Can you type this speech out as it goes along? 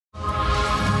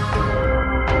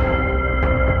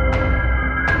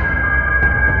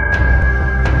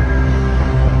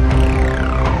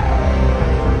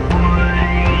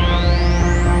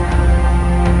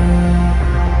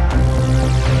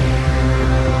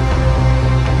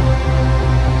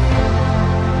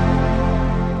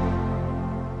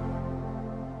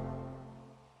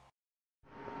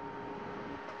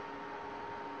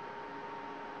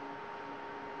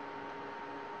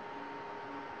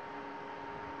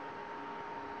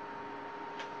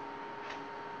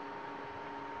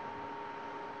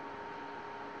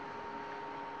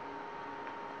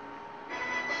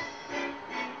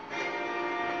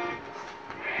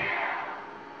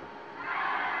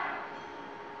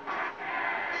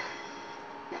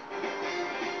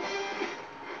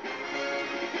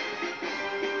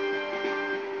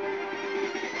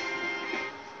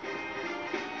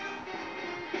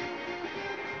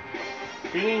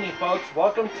Good evening, folks.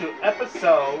 Welcome to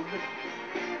episode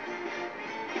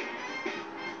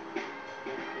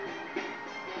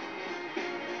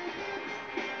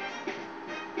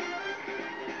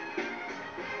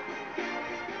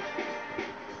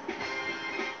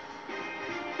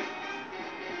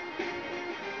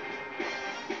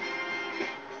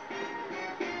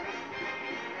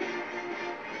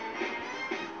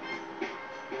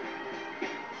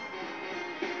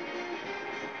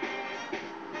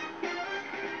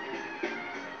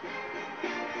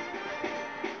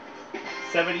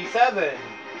 77.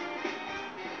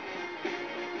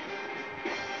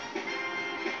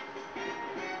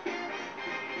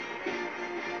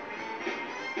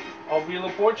 Of Wheel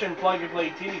of Fortune Plug and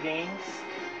Play TV games.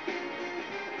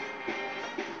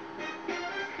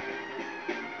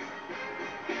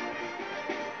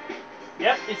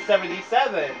 Yep, it's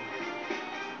 77.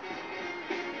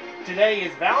 Today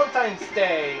is Valentine's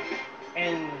Day,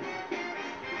 and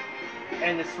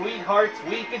the Sweethearts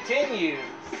Week continues.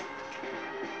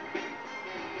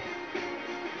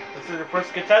 This is the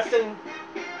first contestant.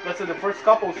 This is the first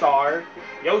couple star,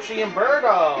 Yoshi and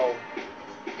Birdo.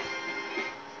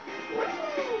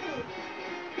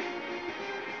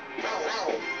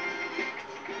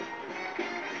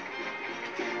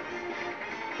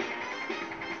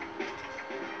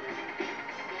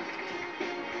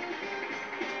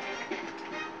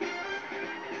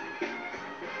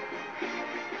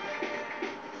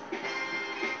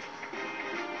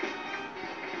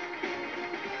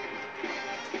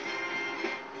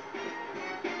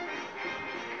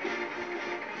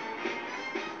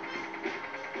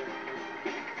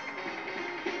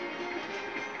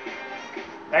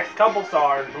 Next couple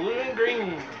stars, blue and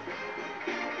green.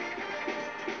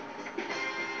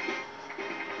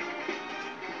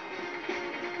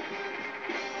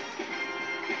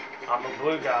 I'm a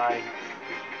blue guy.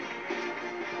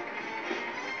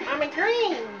 I'm a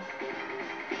green.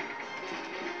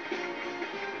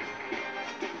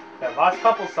 The last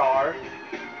couple star,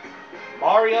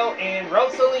 Mario and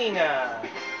Rosalina.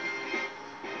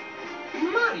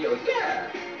 Mario, yeah.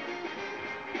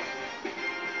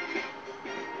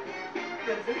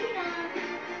 Rosalina.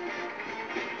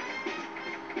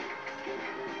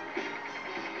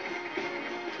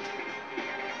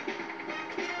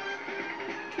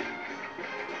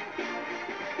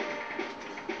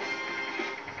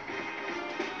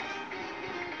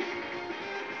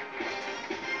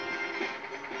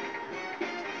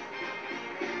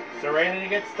 So ready to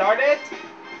get started?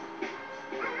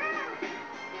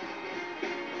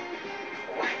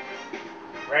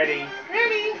 Ready.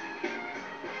 Ready.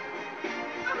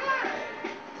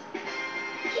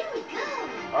 Here we go.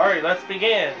 Alright, let's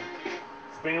begin.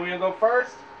 Spinning wheel go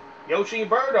first. Yoshi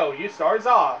and Birdo, you start us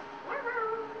off.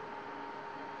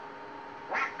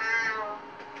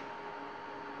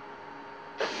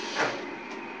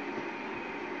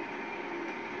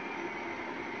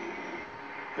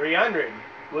 $300.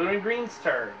 Blue and green's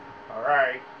turn.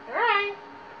 Alright. Alright.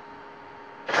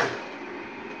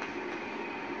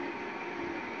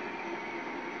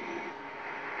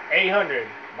 $800.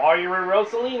 Mario and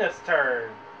Rosalina's turn.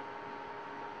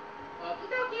 Okie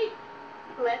dokie.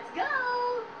 Let's go.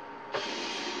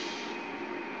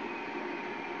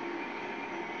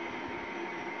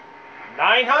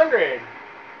 $900.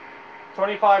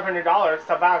 $2,500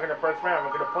 to back in the first round.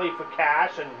 We're going to play for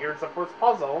cash, and here's the first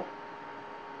puzzle.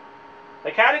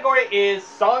 The category is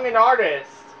Song and Artist.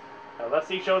 Now let's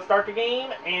see, show start the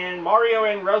game, and Mario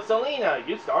and Rosalina,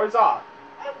 you start us off.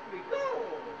 Up we go.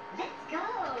 Let's go.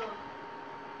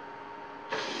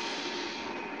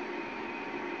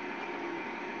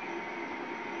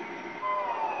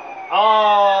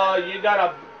 Oh, you got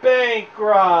a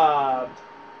bankrupt.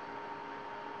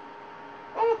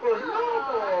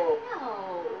 Oh,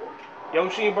 no.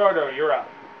 Yoshi and Birdo, you're up.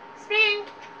 Spin.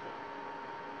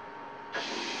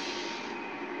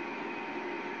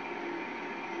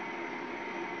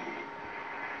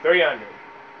 $300.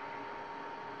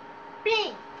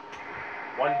 Spin.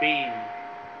 1B.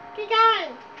 Keep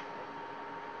going.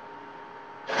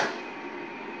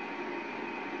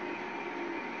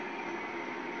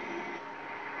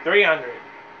 $300.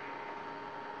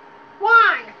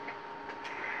 One.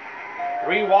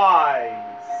 3 Ys.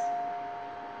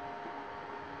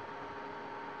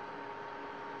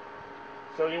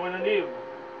 So what do you want to do?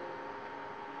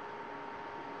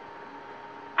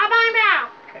 Up and down.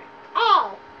 Okay.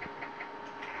 Oh.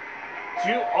 2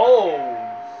 O's.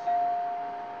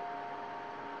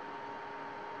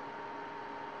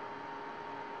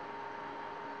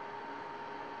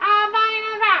 Up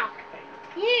and down.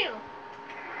 You.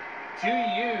 2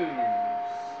 U's.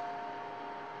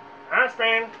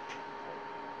 Spin.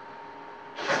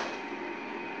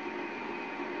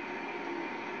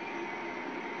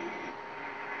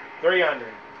 300.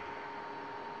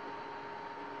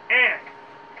 F.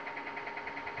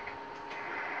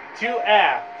 2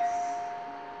 Fs.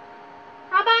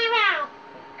 How about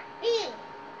E?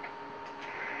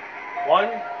 1,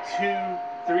 2,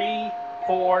 3,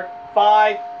 4,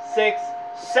 5, 6,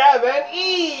 7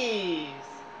 E's.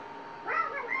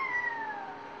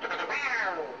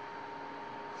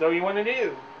 So you want to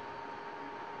do?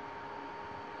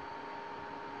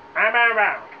 How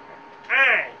about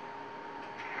I?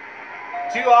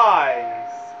 2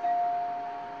 I's.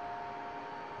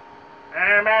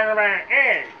 How about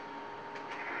A?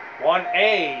 1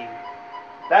 A.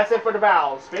 That's it for the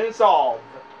vowels. Spin and solve.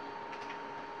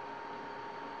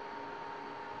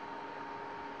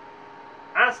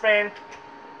 I'll spin.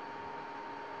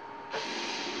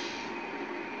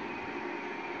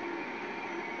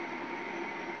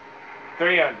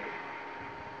 $300.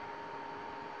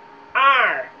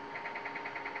 R.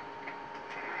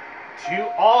 2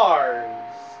 R's.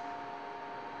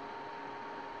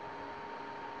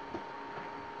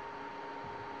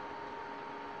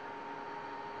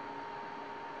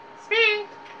 Spin.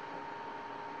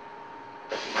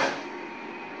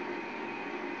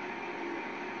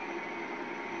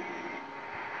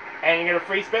 And you get a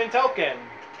free spin token.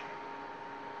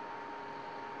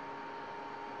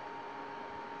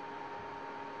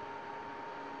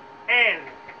 N.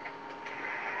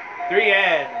 3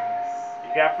 N's.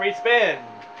 You got free spin.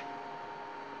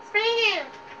 Spin.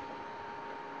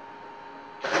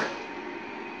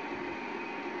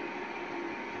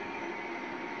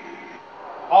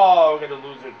 Oh, we're gonna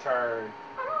lose a turn.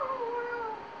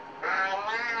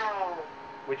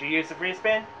 Would you use the free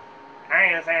spin? I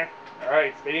answer.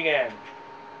 Alright, spin again.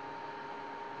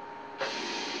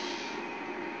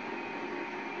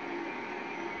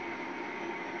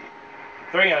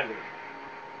 $300.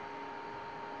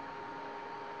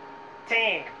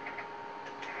 T.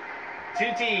 2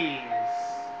 T's.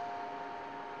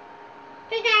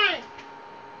 Keep going.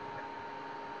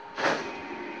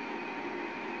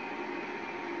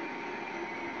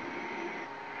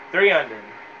 $300.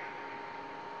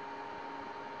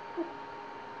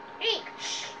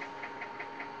 H.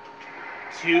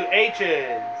 2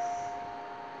 H's.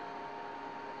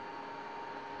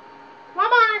 One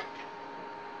more.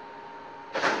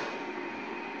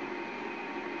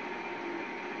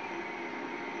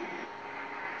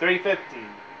 $350.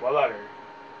 What letter?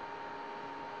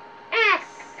 S.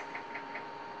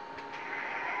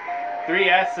 3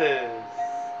 S's.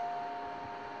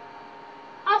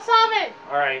 I'll solve it.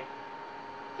 Alright.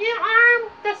 You are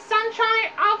the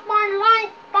sunshine of my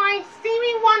life by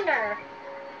Stevie Wonder.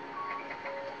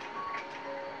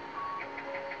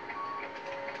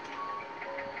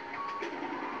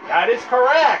 That is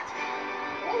correct.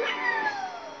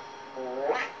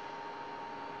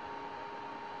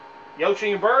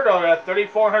 Yoshi and Birdo at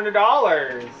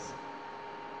 $3,400.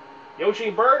 Yoshi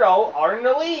and Birdo are in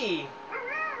the lead.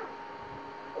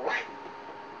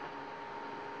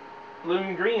 Blue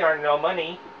and green are no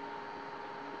money.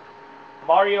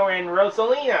 Mario and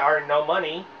Rosalina are no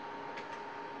money.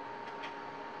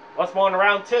 Let's move on to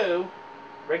round 2.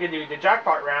 We're going to do the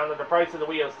jackpot round, and the price of the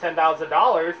wheel is $10,000.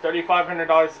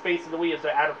 $3,500 space of the wheel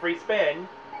to add a free spin.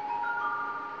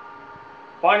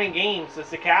 Fun and games is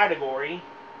the category.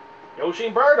 Yoshi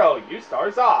and Birdo, you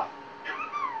start us off.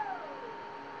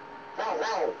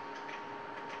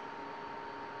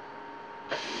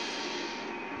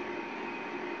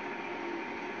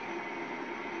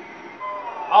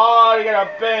 Oh, you got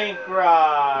a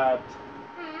bankrupt.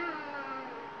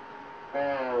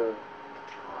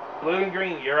 Blue and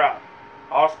green, you're up.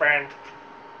 All spin.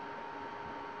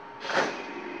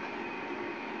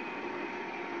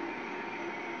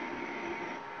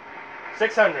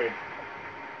 $600.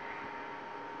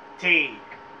 T.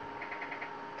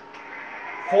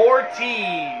 4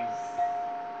 T's.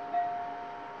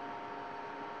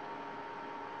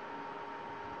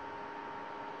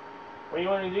 What do you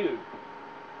want to do?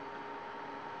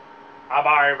 I'll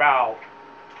buy a vowel.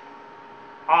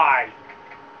 I.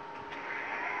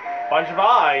 Bunch of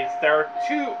I's. There are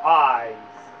 2 I's.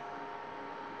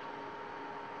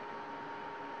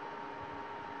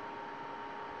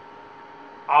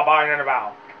 I'll buy another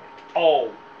vowel.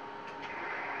 O.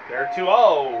 There are 2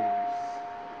 O's.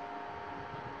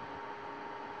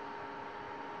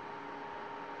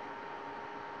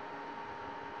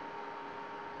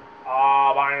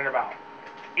 I'll buy another vowel.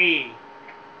 E.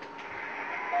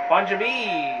 Bunch of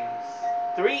E's.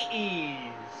 3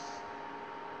 E's.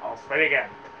 I'll spin again.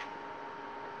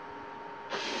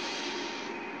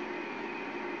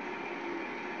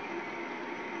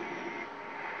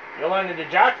 You landed the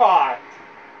jackpot.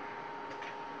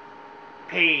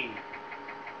 P.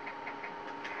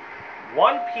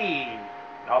 One P.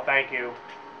 No, thank you.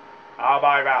 I'll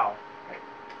buy Val.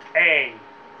 A.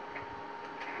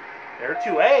 There are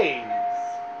two A's.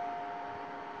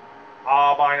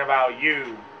 I'll buy about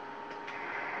U.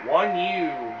 One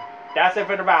U. That's it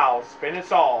for the vowels. Spin and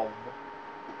solve.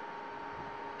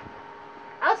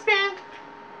 I'll spin.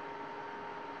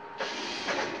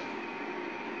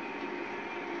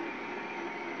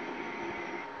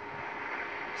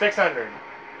 $600.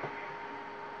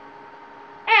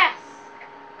 S.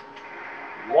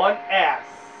 One S.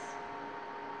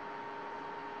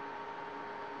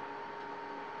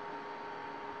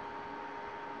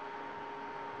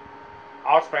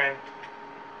 I'll spin.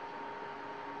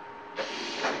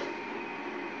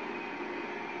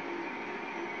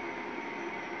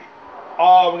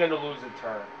 Oh, we're gonna lose a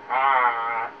turn.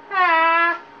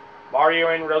 Mario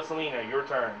and Rosalina, your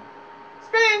turn.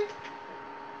 Spin.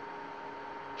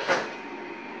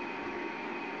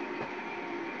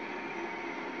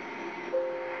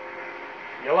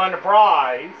 You'll earn a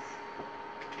prize.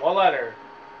 What letter?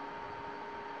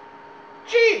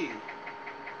 G.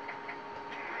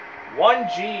 One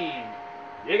G.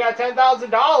 You got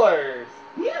 $10,000.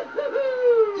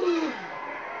 Yoo-hoo-hoo.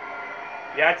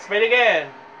 You have to spin again.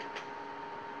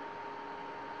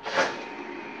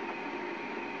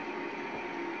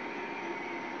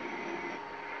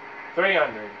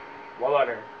 $300. What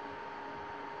letter?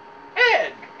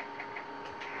 N.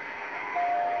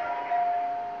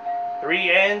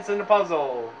 3 N's in the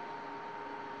puzzle.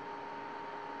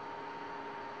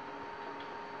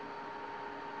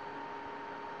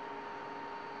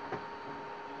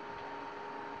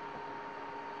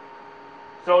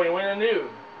 So you win a nude.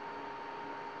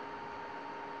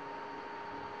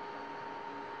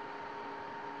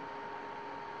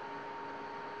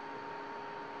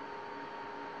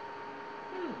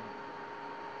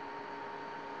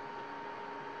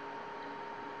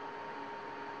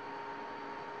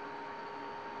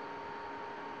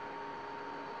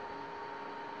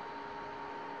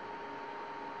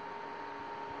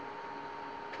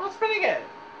 I'll spin again.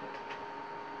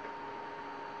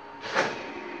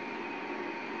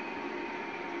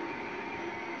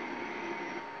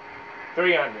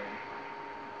 $300.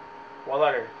 What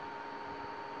letter?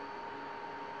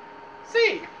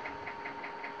 C.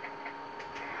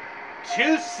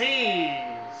 2 C's.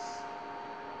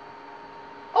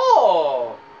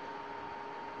 Oh.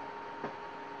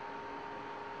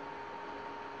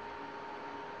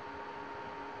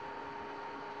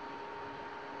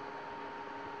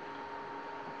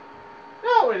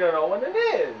 No, we don't know what it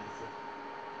is.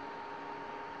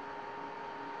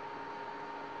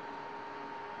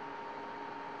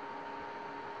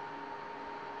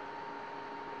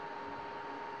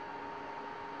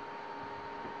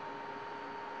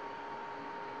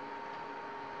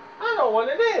 I don't know what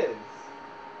it is.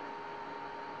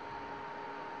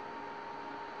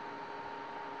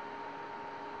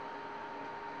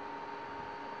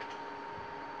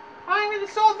 I'm going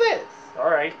to solve this.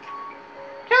 Alright.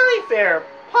 County Fair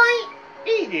Pint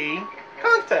Eating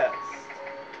Contest.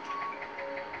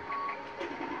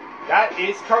 That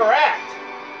is correct.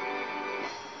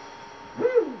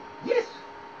 Woo. Yes.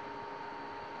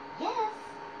 Yes.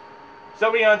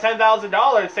 So we on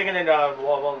 $10,000, taking it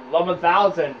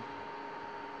 $11,500.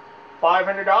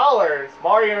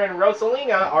 Mario and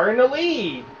Rosalina are in the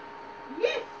lead.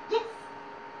 Yes. Yes.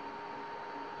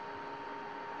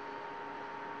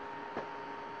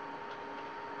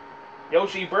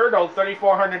 Yoshi Birdo,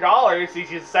 $3,400.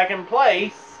 He's in second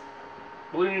place.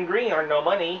 Blue and green are no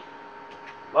money.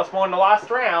 Let's move on the last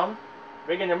round.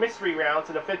 Bringing the mystery round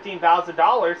to the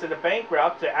 $15,000 to the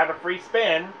bankrupt to add a free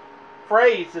spin.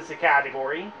 Phrase is the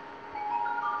category.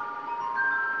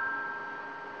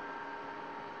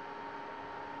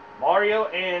 Mario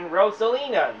and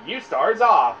Rosalina, you stars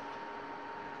off.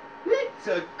 Let's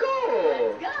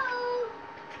go. Let's go.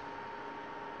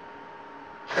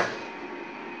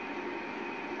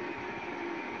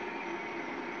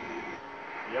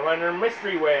 You'll enter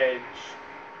mystery wedge.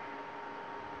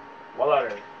 What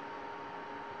letter?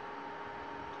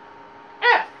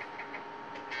 F.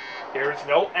 There's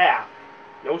no F.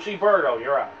 Yoshi Birdo,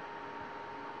 you're up.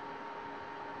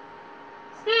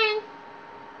 Spin.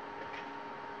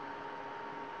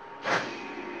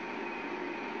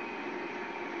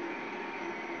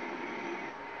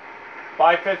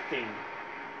 $550.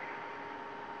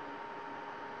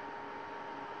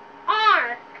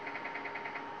 R.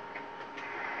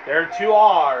 There are 2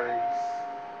 R's.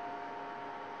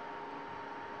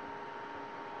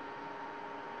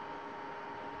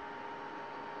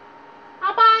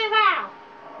 I'll buy Val.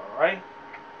 Alright.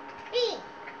 E.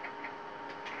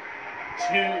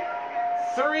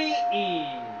 3 E's.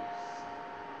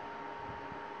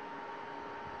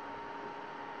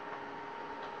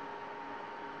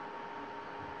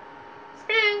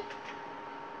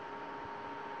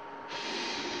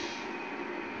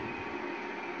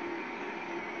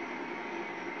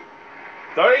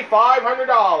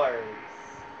 $3,500.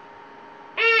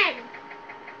 N.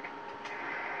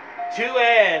 2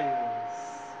 N's.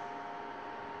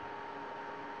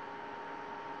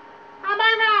 How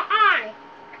about now I?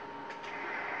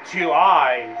 2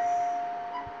 I's.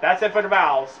 That's it for the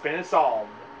vowels. Spin and solve.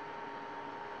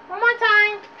 One more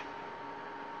time.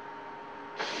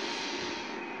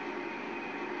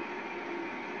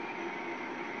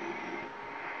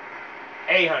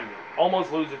 $800.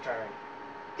 Almost lose a turn.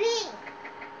 D.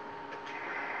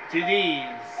 2 D's.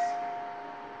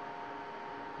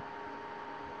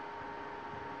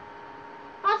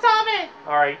 I'll solve it.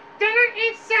 Alright. Dinner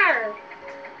is served.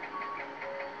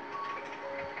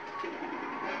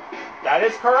 That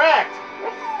is correct.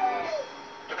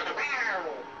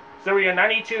 So we got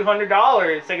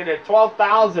 $9,200, taking it to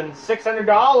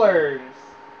 $12,600.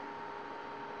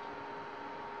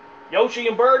 Yoshi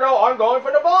and Birdo are going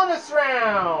for the bonus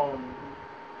round.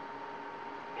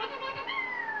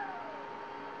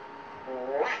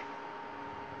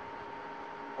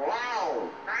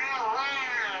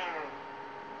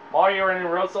 Mario and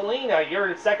Rosalina,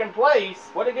 you're in second place.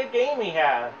 What a good game we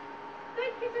have.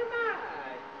 Thank you so much.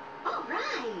 All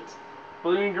right.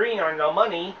 Blue and green are no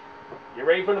money. You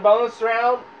ready for the bonus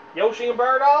round, Yoshi and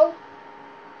Birdo?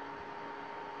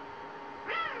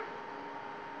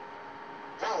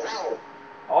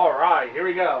 Alright, here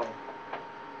we go.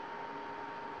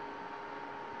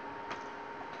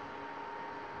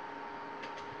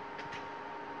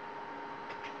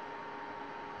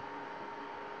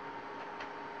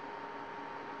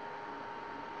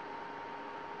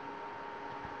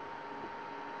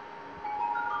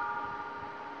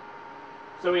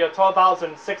 So we have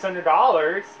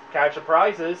 $12,600 cash and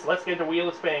prizes. Let's get the wheel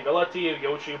of spin. Good luck to you,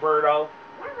 Yoshi Birdo.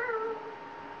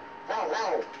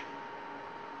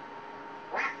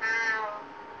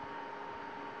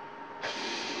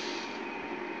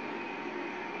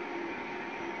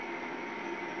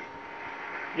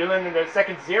 You're learning the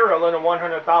second zero, learning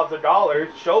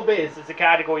 $100,000. Showbiz is the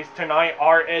categories tonight.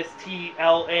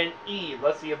 R-S-T-L-N-E.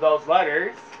 Let's see if those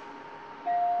letters.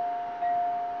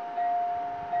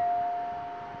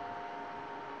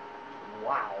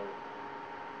 Wow.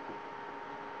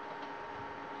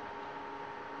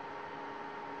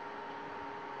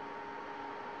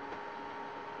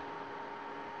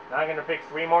 Now I'm going to pick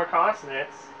 3 more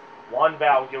consonants. 1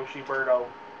 vowel, Yoshi Birdo.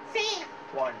 C.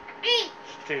 1, H.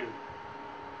 2,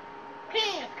 P.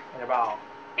 and a vowel.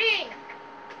 A.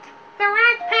 The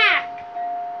Rat Pack.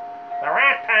 The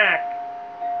Rat Pack.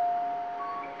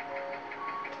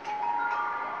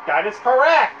 That is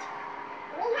correct.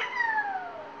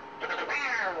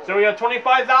 So we have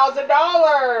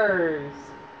 $25,000.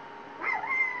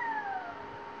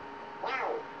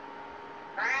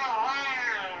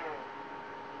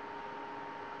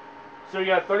 So you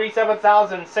got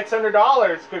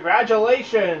 $37,600.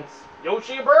 Congratulations,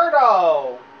 Yoshi and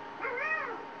Birdo.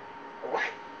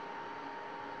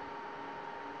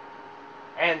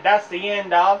 And that's the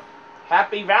end of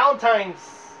Happy Valentine's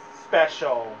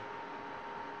Special.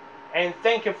 And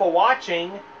thank you for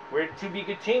watching. We're to be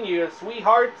continued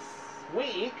Sweethearts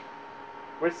Week.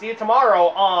 We'll see you tomorrow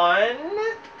on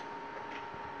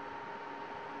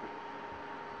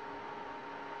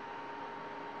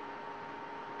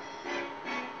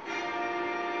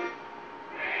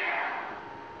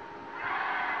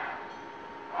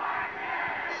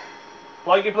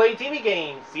Plug and Play TV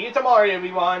Games. See you tomorrow,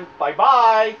 everyone.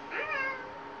 Bye-bye.